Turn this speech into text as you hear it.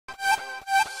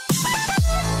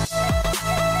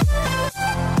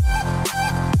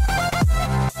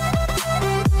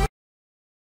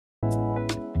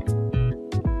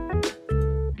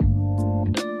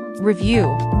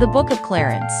Review: The Book of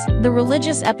Clarence, the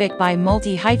religious epic by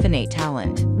multi-hyphenate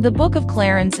talent. The Book of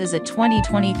Clarence is a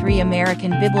 2023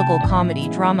 American biblical comedy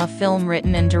drama film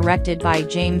written and directed by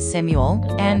Jeymes Samuel,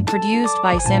 and produced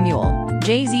by Samuel,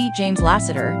 Jay-Z, James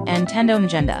Lassiter, and Tendo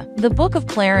Nagenda. The Book of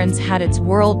Clarence had its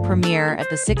world premiere at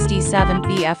the 67th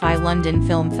BFI London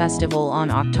Film Festival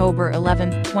on October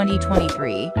 11,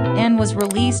 2023, and was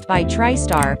released by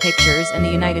TriStar Pictures in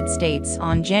the United States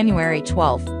on January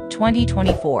 12,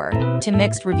 2024, to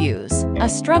mixed reviews. A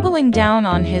struggling down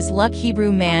on his luck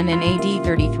Hebrew man in AD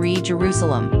 33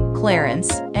 Jerusalem,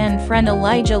 Clarence and friend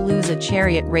Elijah lose a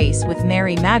chariot race with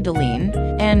Mary Magdalene,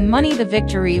 and money the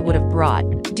victory would have brought,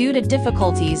 due to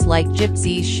difficulties like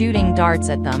gypsies shooting darts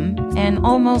at them, and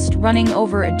almost running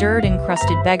over a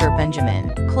dirt-encrusted beggar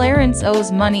Benjamin. Clarence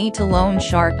owes money to loan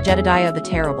shark Jedediah the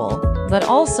Terrible, but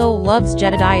also loves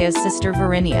Jedediah's sister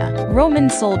Verinia. Roman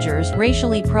soldiers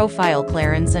racially profile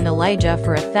Clarence and Elijah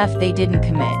for a theft they didn't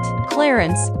commit.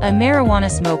 Clarence, a marijuana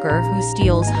smoker who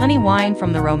steals honey wine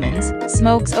from the Romans,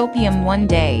 smokes opium one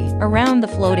day, around the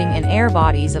floating and air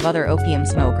bodies of other opium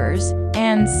smokers,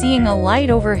 and seeing a light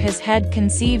over his head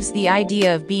conceives the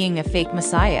idea of being a fake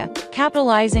messiah,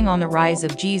 capitalizing on the rise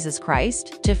of Jesus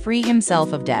Christ, to free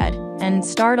himself of dead, and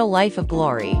start a life of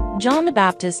glory. John the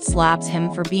Baptist slaps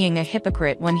him for being a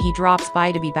hypocrite when he drops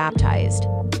by to be baptized.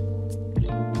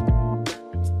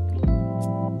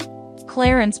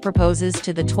 Clarence proposes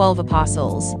to the 12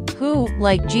 apostles, who,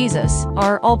 like Jesus,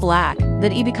 are all black,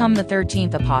 that he become the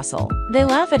 13th apostle. They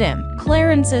laugh at him.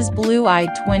 Clarence's blue-eyed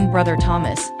twin brother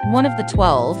Thomas, one of the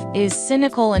 12, is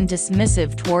cynical and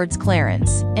dismissive towards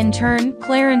Clarence. In turn,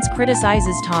 Clarence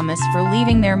criticizes Thomas for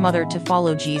leaving their mother to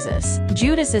follow Jesus.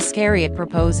 Judas Iscariot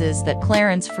proposes that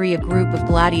Clarence free a group of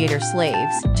gladiator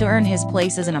slaves, to earn his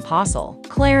place as an apostle.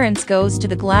 Clarence goes to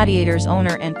the gladiators'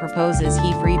 owner and proposes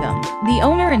he free them. The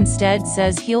owner instead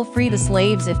says he'll free the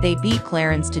slaves if they beat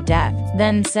Clarence to death,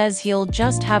 then says he'll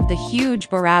just have the huge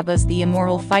Barabbas the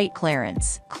immoral fight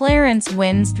Clarence. Clarence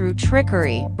wins through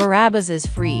trickery, Barabbas is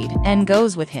freed, and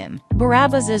goes with him.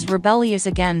 Barabbas is rebellious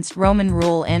against Roman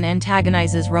rule and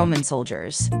antagonizes Roman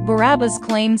soldiers. Barabbas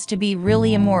claims to be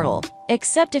really immortal,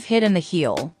 except if hit in the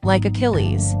heel, like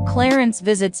Achilles. Clarence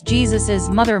visits Jesus's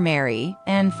mother Mary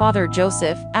and father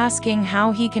Joseph, asking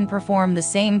how he can perform the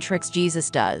same tricks Jesus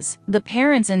does. The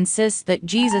parents insist that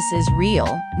Jesus is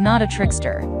real, not a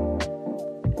trickster.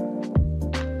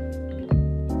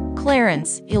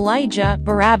 Clarence, Elijah,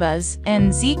 Barabbas,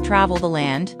 and Zeke travel the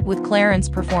land, with Clarence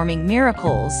performing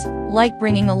miracles, like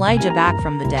bringing Elijah back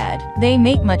from the dead. They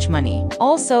make much money.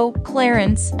 Also,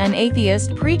 Clarence, an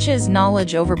atheist, preaches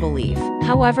knowledge over belief.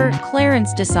 However,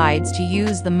 Clarence decides to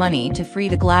use the money to free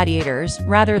the gladiators,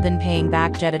 rather than paying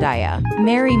back Jedediah.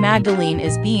 Mary Magdalene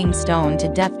is being stoned to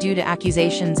death due to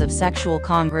accusations of sexual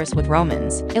congress with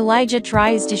Romans. Elijah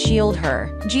tries to shield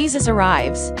her. Jesus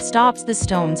arrives, stops the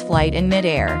stone's flight in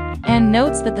midair, and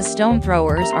notes that the stone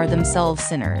throwers are themselves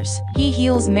sinners. He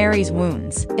heals Mary's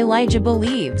wounds. Elijah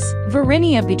believes.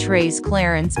 Verinia betrays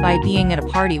Clarence by being at a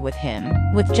party with him,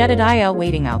 with Jedediah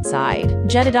waiting outside.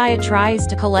 Jedediah tries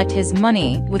to collect his money,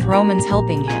 with Romans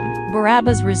helping him.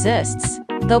 Barabbas resists,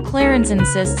 though Clarence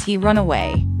insists he run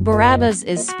away. Barabbas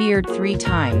is speared 3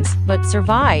 times, but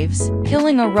survives,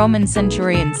 killing a Roman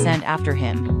centurion sent after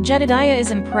him. Jedediah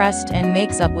is impressed and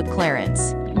makes up with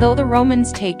Clarence, though the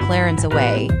Romans take Clarence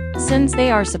away, since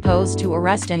they are supposed to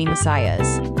arrest any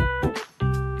messiahs.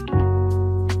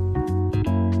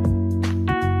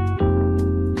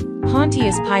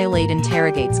 Pontius Pilate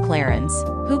interrogates Clarence,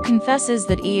 who confesses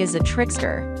that he is a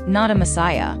trickster, not a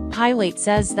messiah. Pilate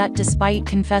says that despite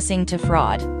confessing to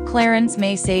fraud, Clarence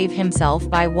may save himself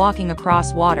by walking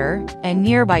across water, a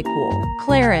nearby pool.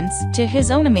 Clarence, to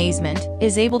his own amazement,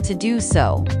 is able to do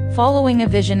so, following a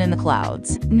vision in the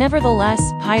clouds. Nevertheless,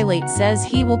 Pilate says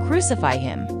he will crucify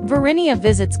him. Verinia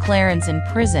visits Clarence in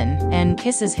prison, and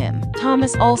kisses him.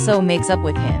 Thomas also makes up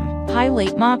with him.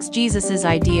 Pilate mocks Jesus's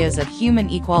ideas of human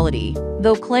equality,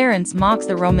 though Clarence mocks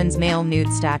the Romans' male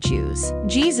nude statues.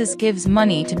 Jesus gives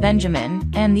money to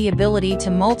Benjamin, and the ability to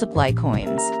multiply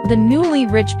coins. The newly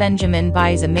rich Benjamin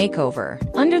buys a makeover.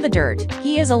 Under the dirt,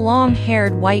 he is a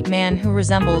long-haired white man who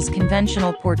resembles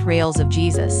conventional portrayals of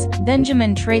Jesus.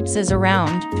 Benjamin traipses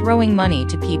around, throwing money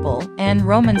to people, and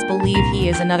Romans believe he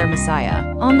is another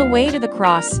Messiah. On the way to the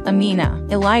cross, Amina,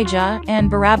 Elijah, and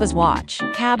Barabbas watch.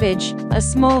 Cabbage, a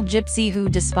small gypsy who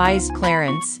despised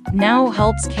Clarence, now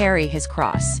helps carry his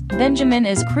cross. Benjamin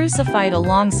is crucified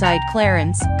alongside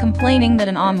Clarence, complaining that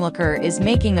an onlooker is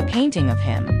making a painting of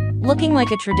him. looking like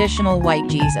a traditional white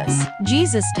Jesus.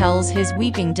 Jesus tells his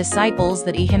weeping disciples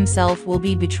that he himself will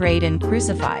be betrayed and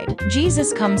crucified.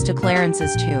 Jesus comes to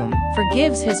Clarence's tomb,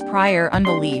 forgives his prior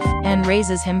unbelief, and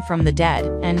raises him from the dead,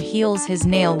 and heals his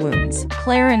nail wounds.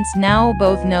 Clarence now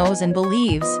both knows and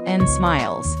believes, and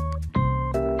smiles.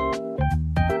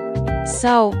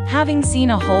 So, having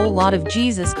seen a whole lot of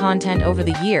Jesus content over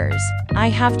the years, I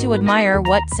have to admire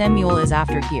what Samuel is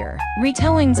after here.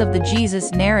 Retellings of the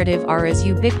Jesus narrative are as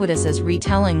ubiquitous as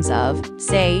retellings of,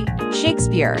 say,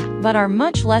 Shakespeare, but are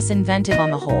much less inventive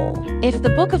on the whole. If the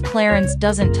Book of Clarence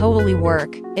doesn't totally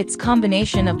work, its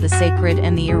combination of the sacred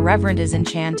and the irreverent is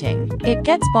enchanting. It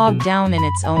gets bogged down in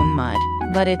its own mud,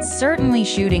 but it's certainly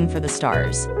shooting for the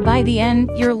stars. By the end,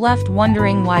 you're left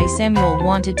wondering why Samuel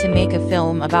wanted to make a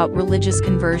film about religious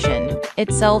conversion,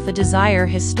 itself a desire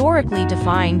historically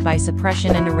defined by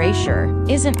suppression and erasure.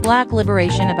 Isn't Black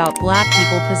liberation about Black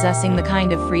people possessing the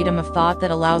kind of freedom of thought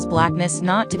that allows Blackness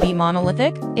not to be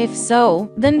monolithic? If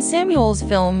so, then Samuel's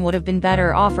film would have been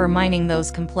better off mining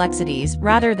those complexities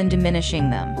rather than diminishing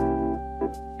them.